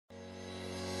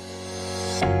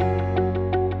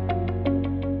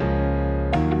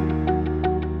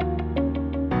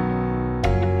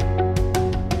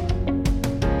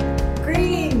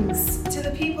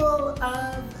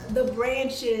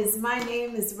Witches. My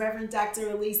name is Reverend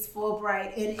Dr. Elise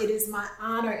Fulbright, and it is my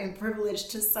honor and privilege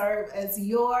to serve as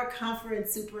your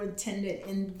conference superintendent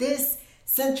in this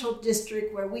Central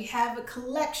District, where we have a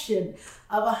collection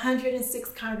of 106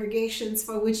 congregations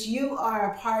for which you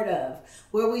are a part of,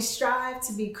 where we strive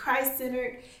to be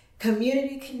Christ-centered,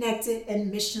 community-connected,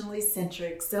 and missionally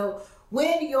centric. So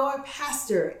when your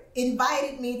pastor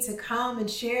invited me to come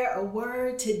and share a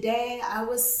word today, I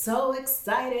was so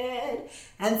excited.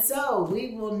 And so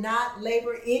we will not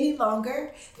labor any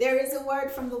longer. There is a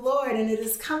word from the Lord, and it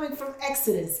is coming from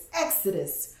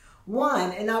Exodus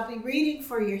 1. And I'll be reading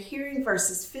for your hearing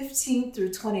verses 15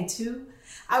 through 22.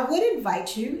 I would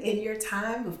invite you in your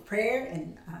time of prayer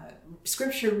and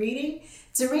scripture reading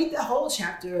to read the whole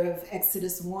chapter of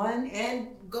Exodus 1 and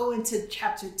go into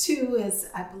chapter 2, as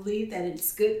I believe that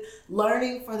it's good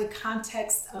learning for the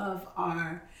context of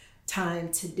our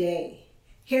time today.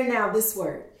 Hear now this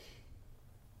word.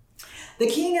 The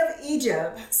king of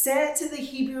Egypt said to the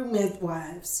Hebrew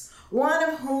midwives, one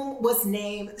of whom was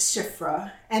named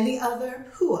Shiphrah and the other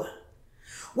Puah,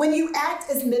 when you act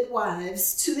as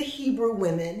midwives to the Hebrew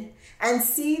women and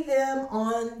see them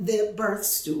on the birth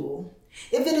stool,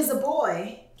 if it is a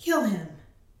boy, kill him.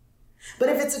 But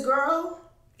if it's a girl,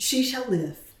 she shall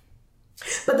live.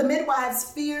 But the midwives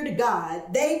feared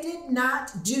God. They did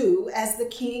not do as the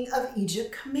king of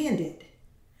Egypt commanded,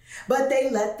 but they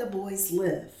let the boys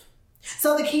live.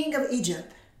 So the king of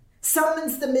Egypt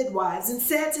summons the midwives and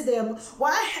said to them,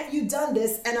 why have you done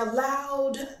this and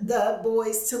allowed the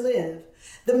boys to live?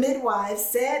 The midwives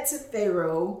said to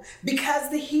Pharaoh, because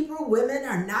the Hebrew women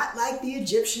are not like the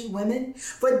Egyptian women,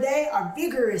 for they are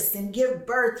vigorous and give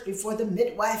birth before the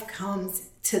midwife comes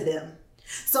to them.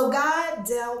 So God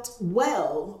dealt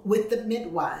well with the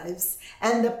midwives,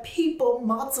 and the people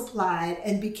multiplied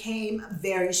and became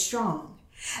very strong.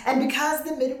 And because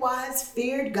the midwives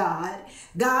feared God,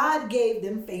 God gave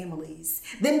them families.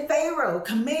 Then Pharaoh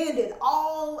commanded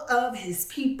all of his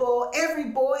people, every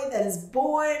boy that is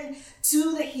born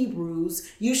to the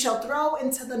Hebrews, you shall throw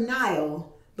into the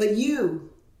Nile, but you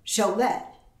shall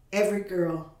let every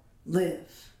girl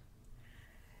live.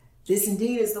 This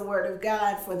indeed is the word of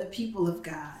God for the people of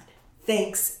God.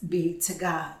 Thanks be to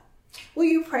God. Will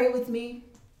you pray with me?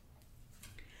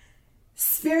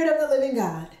 Spirit of the living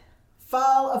God,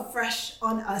 fall afresh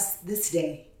on us this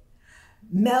day.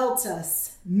 Melt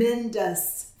us, mend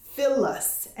us, fill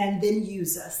us, and then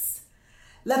use us.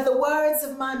 Let the words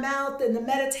of my mouth and the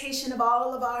meditation of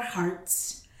all of our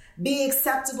hearts be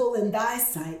acceptable in thy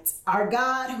sight, our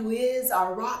God, who is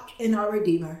our rock and our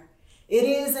redeemer. It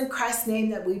is in Christ's name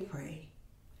that we pray.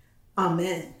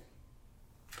 Amen.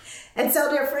 And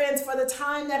so, dear friends, for the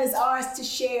time that is ours to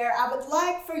share, I would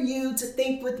like for you to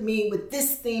think with me with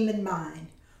this theme in mind.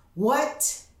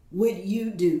 What would you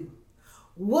do?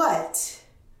 What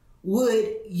would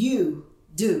you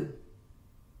do?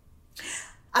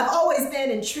 I've always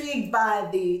been intrigued by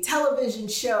the television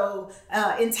show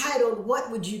entitled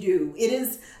What Would You Do? It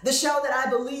is the show that I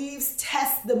believe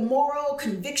tests the moral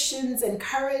convictions and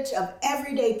courage of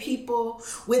everyday people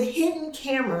with hidden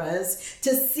cameras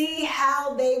to see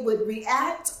how they would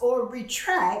react or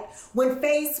retract when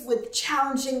faced with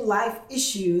challenging life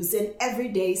issues in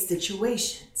everyday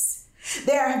situations.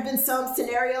 There have been some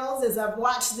scenarios as I've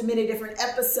watched the many different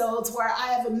episodes where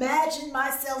I have imagined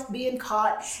myself being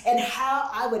caught and how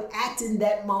I would act in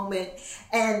that moment.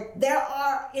 And there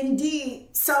are indeed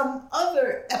some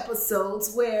other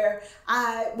episodes where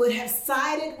I would have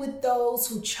sided with those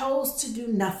who chose to do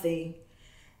nothing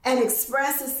and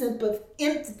express a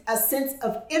sense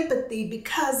of empathy,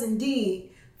 because indeed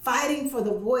fighting for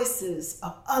the voices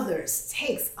of others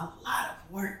takes a lot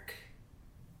of work.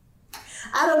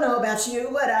 I don't know about you,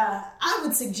 but I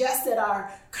would suggest that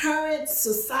our current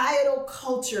societal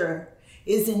culture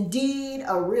is indeed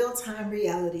a real-time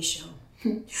reality show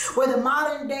where the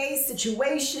modern day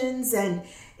situations, and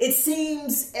it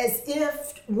seems as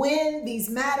if when these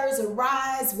matters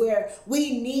arise where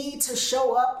we need to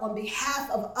show up on behalf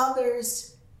of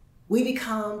others, we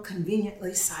become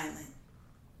conveniently silent.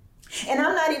 And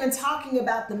I'm not even talking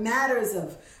about the matters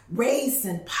of race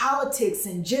and politics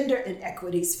and gender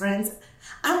inequities, friends.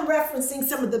 I'm referencing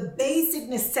some of the basic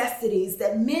necessities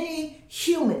that many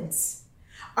humans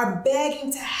are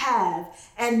begging to have,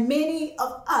 and many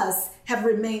of us have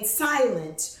remained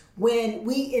silent when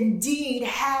we indeed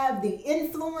have the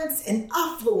influence and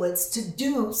affluence to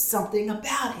do something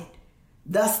about it.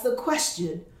 Thus the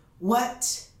question,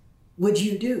 what would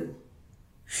you do?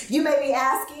 You may be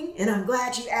asking, and I'm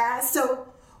glad you asked, so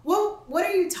what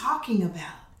are you talking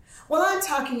about? Well, I'm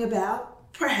talking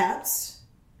about, perhaps,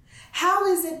 how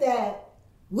is it that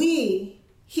we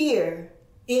here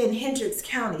in Hendricks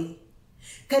County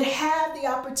could have the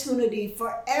opportunity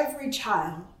for every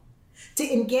child to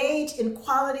engage in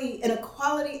a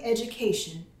quality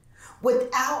education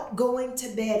without going to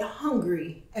bed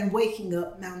hungry and waking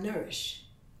up malnourished?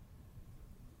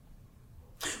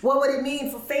 What would it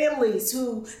mean for families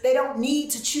who they don't need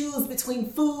to choose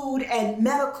between food and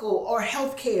medical or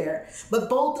health care, but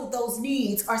both of those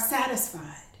needs are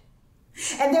satisfied?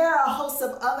 And there are a host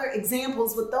of other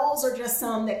examples, but those are just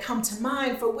some that come to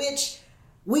mind for which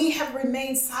we have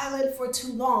remained silent for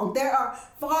too long. There are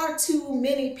far too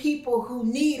many people who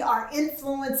need our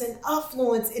influence and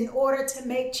affluence in order to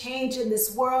make change in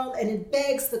this world. And it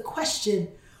begs the question,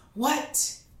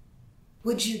 what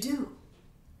would you do?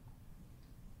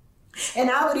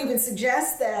 And I would even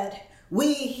suggest that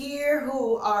we here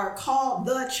who are called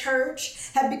the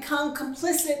church have become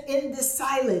complicit in this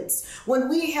silence when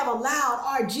we have allowed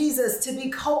our Jesus to be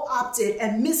co-opted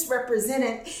and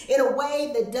misrepresented in a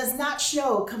way that does not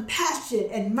show compassion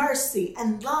and mercy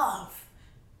and love.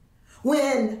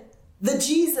 When the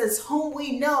Jesus whom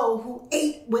we know, who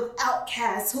ate with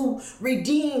outcasts, who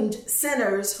redeemed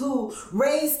sinners, who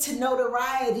raised to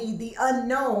notoriety the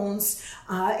unknowns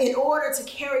in order to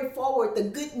carry forward the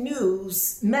good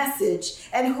news message,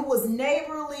 and who was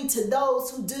neighborly to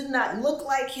those who did not look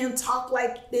like him, talk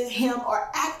like him, or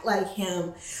act like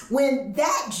him, when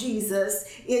that Jesus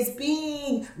is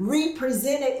being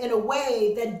represented in a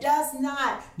way that does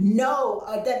not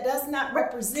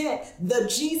represent the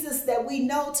Jesus that we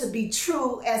know to be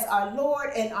true as our Lord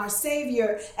and our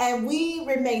Savior, and we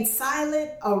remain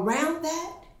silent around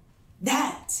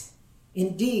that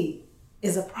indeed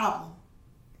is a problem.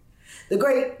 The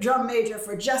great drum major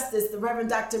for justice, the Reverend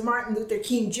Dr. Martin Luther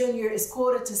King Jr., is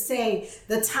quoted to say,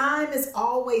 "The time is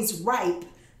always ripe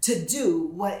to do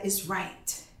what is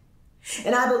right."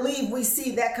 And I believe we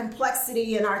see that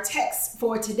complexity in our text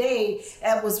for today,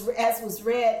 as was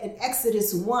read in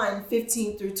Exodus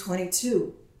 1:15 through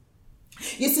 22.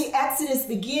 You see, Exodus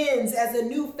begins as a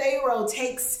new Pharaoh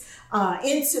takes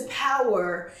into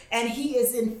power, and he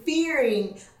is in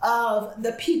fearing of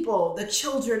the people, the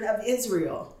children of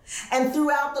Israel. And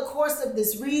throughout the course of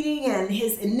this reading and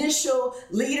his initial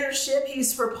leadership,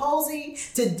 he's proposing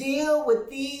to deal with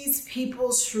these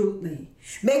people shrewdly,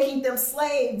 making them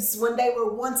slaves when they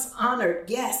were once honored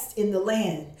guests in the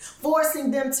land,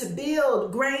 forcing them to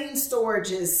build grain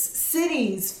storages,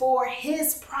 cities for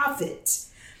his profit.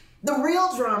 The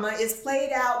real drama is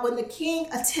played out when the king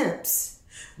attempts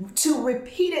to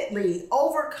repeatedly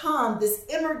overcome this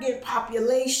immigrant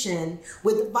population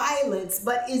with violence,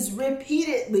 but is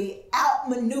repeatedly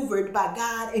outmaneuvered by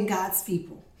God and God's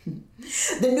people.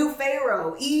 The new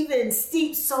Pharaoh even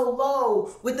steeps so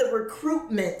low with the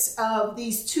recruitment of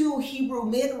these two Hebrew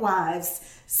midwives,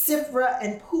 Shiphrah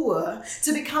and Puah,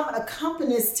 to become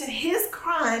accomplices to his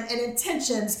crime and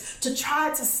intentions to try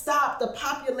to stop the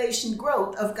population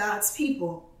growth of God's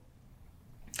people.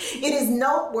 It is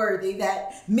noteworthy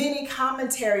that many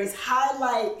commentaries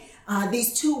highlight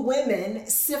these two women,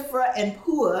 Shiphrah and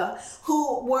Puah,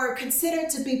 who were considered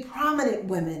to be prominent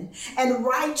women and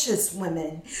righteous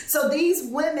women. So these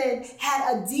women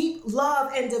had a deep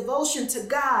love and devotion to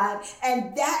God,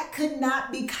 and that could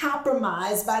not be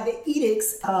compromised by the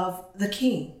edicts of the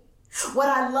king. What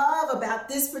I love about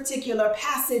this particular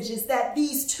passage is that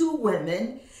these two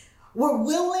women were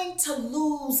willing to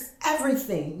lose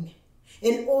everything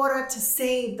in order to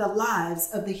save the lives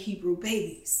of the Hebrew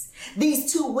babies.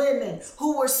 These two women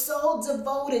who were so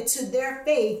devoted to their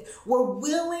faith were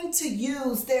willing to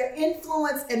use their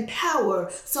influence and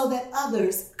power so that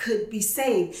others could be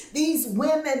saved. These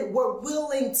women were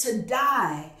willing to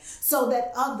die so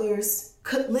that others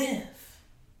could live.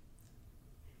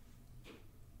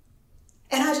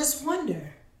 And I just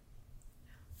wonder,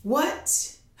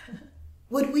 what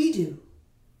would we do?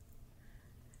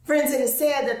 Friends, it is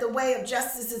said that the way of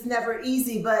justice is never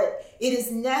easy, but it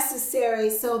is necessary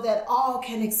so that all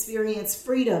can experience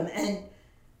freedom. And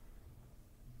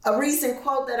a recent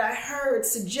quote that I heard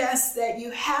suggests that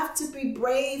you have to be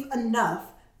brave enough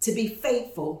to be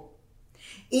faithful,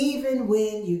 even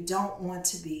when you don't want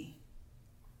to be.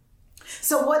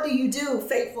 So what do you do,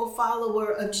 faithful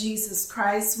follower of Jesus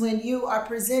Christ, when you are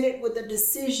presented with a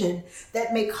decision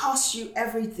that may cost you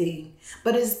everything,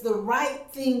 but is the right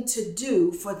thing to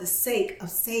do for the sake of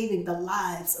saving the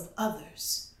lives of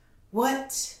others?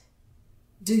 What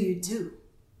do you do?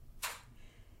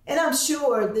 And I'm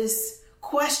sure this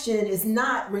question is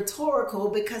not rhetorical,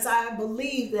 because I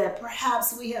believe that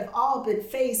perhaps we have all been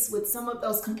faced with some of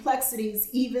those complexities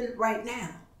even right now.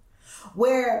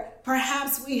 where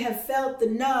perhaps we have felt the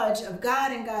nudge of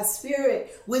God and God's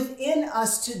Spirit within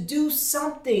us to do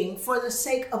something for the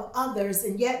sake of others,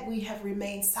 and yet we have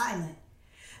remained silent.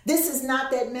 This is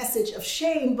not that message of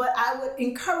shame, but I would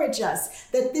encourage us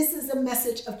that this is a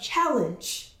message of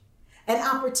challenge, an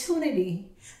opportunity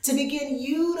to begin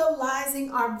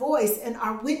utilizing our voice and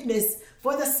our witness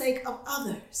for the sake of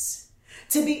others,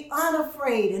 to be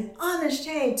unafraid and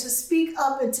unashamed to speak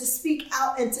up and to speak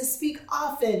out and to speak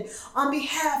often on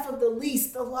behalf of the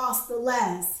least, the lost, the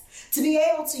last, to be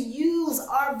able to use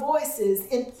our voices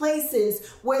in places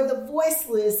where the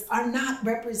voiceless are not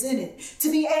represented, to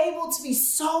be able to be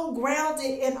so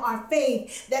grounded in our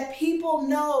faith that people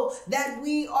know that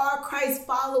we are Christ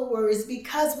followers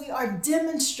because we are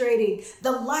demonstrating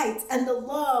the light and the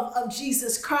love of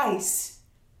Jesus Christ.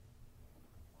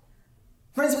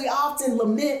 Friends, we often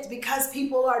lament because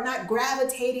people are not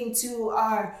gravitating to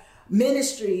our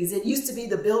ministries. It used to be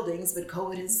the buildings, but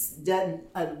COVID has done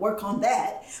work on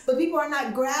that. But people are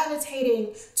not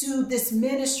gravitating to this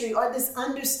ministry or this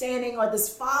understanding or this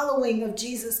following of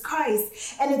Jesus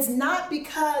Christ. And it's not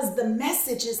because the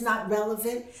message is not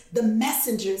relevant. The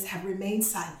messengers have remained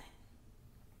silent.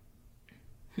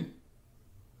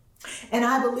 And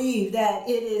I believe that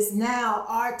it is now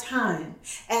our time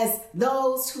as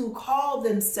those who call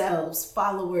themselves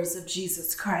followers of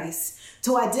Jesus Christ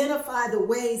to identify the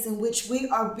ways in which we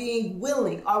are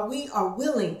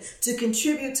willing to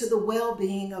contribute to the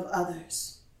well-being of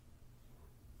others.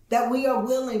 That we are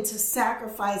willing to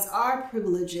sacrifice our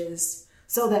privileges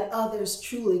so that others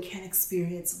truly can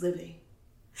experience living.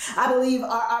 I believe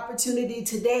our opportunity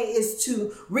today is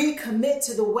to recommit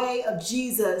to the way of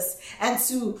Jesus and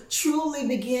to truly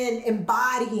begin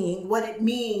embodying what it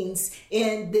means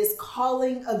in this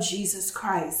calling of Jesus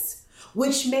Christ,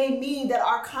 which may mean that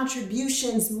our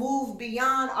contributions move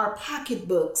beyond our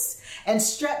pocketbooks and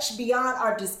stretch beyond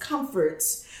our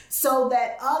discomforts so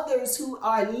that others who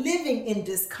are living in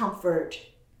discomfort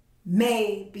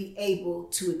may be able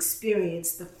to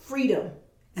experience the freedom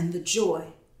and the joy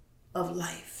of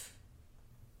life.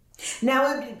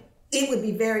 Now, it would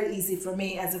be very easy for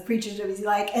me as a preacher to be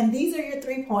like, and these are your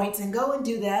 3 points, and go and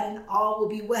do that, and all will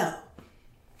be well.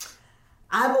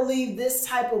 I believe this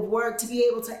type of work, to be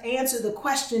able to answer the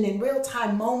question in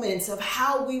real-time moments of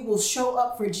how we will show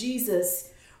up for Jesus,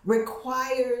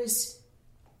 requires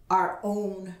our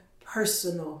own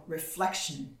personal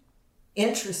reflection,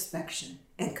 introspection,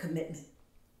 and commitment.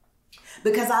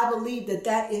 Because I believe that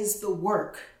that is the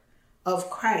work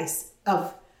of Christ's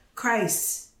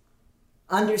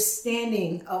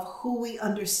understanding of who we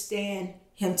understand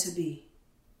him to be.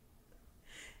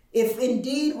 If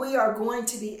indeed we are going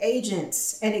to be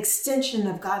agents and extension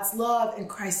of God's love and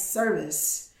Christ's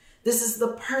service, this is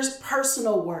the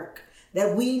personal work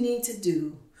that we need to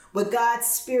do with God's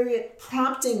Spirit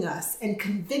prompting us and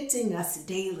convicting us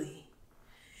daily.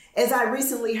 As I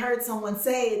recently heard someone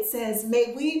say, it says,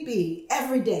 may we be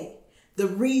every day the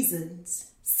reasons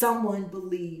someone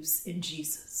believes in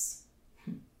Jesus.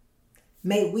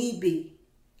 May we be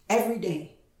every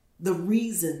day the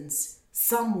reasons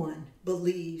someone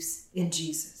believes in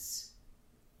Jesus.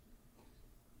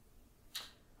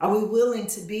 Are we willing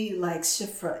to be like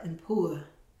Shiphrah and Puah,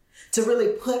 to really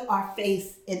put our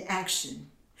faith in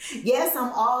action? Yes,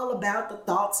 I'm all about the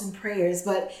thoughts and prayers,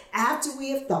 but after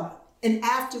we have thought and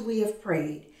after we have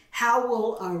prayed, how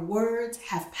will our words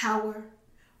have power,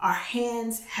 our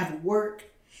hands have work,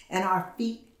 and our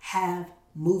feet have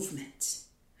movement?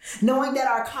 Knowing that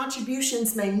our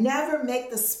contributions may never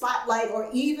make the spotlight or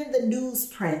even the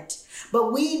newsprint,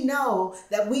 but we know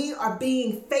that we are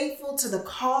being faithful to the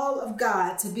call of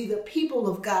God to be the people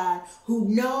of God who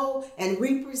know and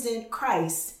represent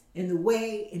Christ in the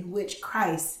way in which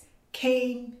Christ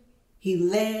came, he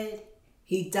led,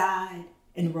 he died,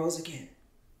 and rose again.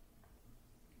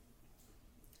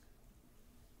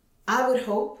 I would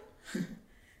hope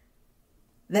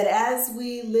that as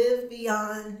we live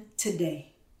beyond today,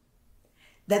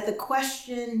 that the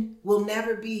question will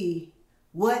never be,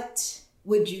 what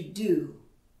would you do?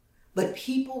 But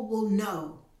people will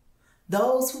know,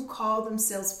 those who call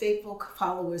themselves faithful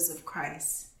followers of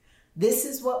Christ, this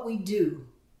is what we do,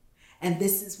 and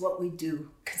this is what we do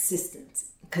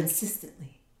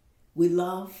consistently. We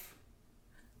love,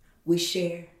 we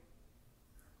share,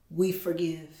 we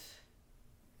forgive,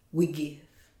 we give.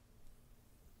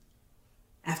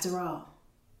 After all,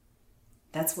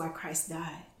 that's why Christ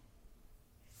died.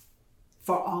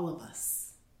 For all of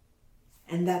us.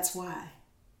 And that's why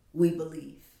we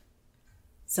believe.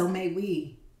 So may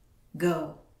we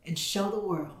go and show the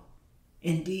world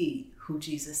indeed who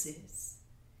Jesus is.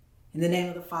 In the name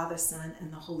of the Father, Son,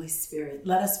 and the Holy Spirit,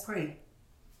 let us pray.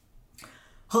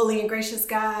 Holy and gracious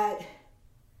God,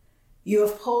 you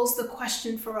have posed the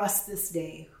question for us this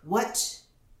day. What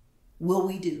will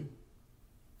we do?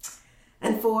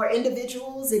 And for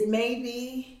individuals, it may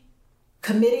be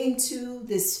committing to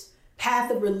this path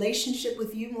of relationship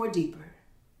with you more deeper.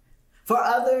 For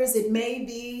others, it may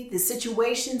be the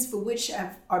situations for which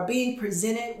are being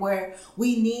presented where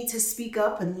we need to speak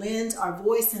up and lend our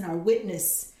voice and our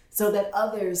witness so that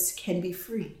others can be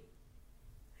free.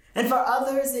 And for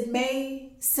others, it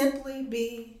may simply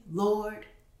be, Lord,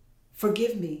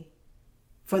 forgive me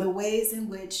for the ways in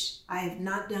which I have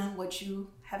not done what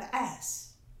you have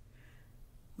asked.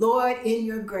 Lord, in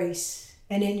your grace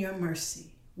and in your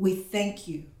mercy, we thank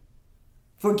you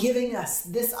for giving us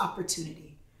this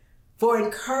opportunity, for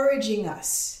encouraging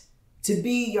us to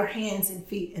be your hands and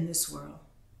feet in this world,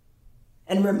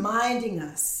 and reminding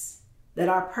us that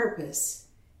our purpose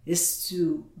is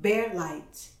to bear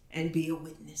light and be a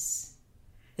witness.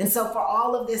 And so for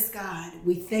all of this, God,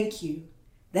 we thank you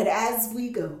that as we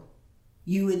go,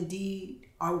 you indeed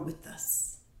are with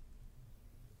us.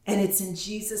 And it's in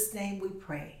Jesus' name we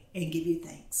pray and give you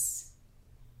thanks.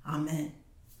 Amen.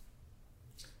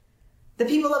 The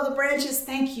people of the branches,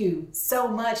 thank you so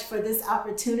much for this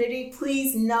opportunity.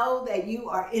 Please know that you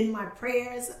are in my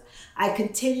prayers. I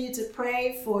continue to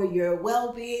pray for your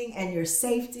well-being and your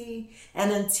safety.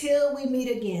 And until we meet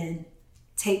again,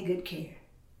 take good care.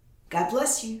 God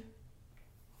bless you.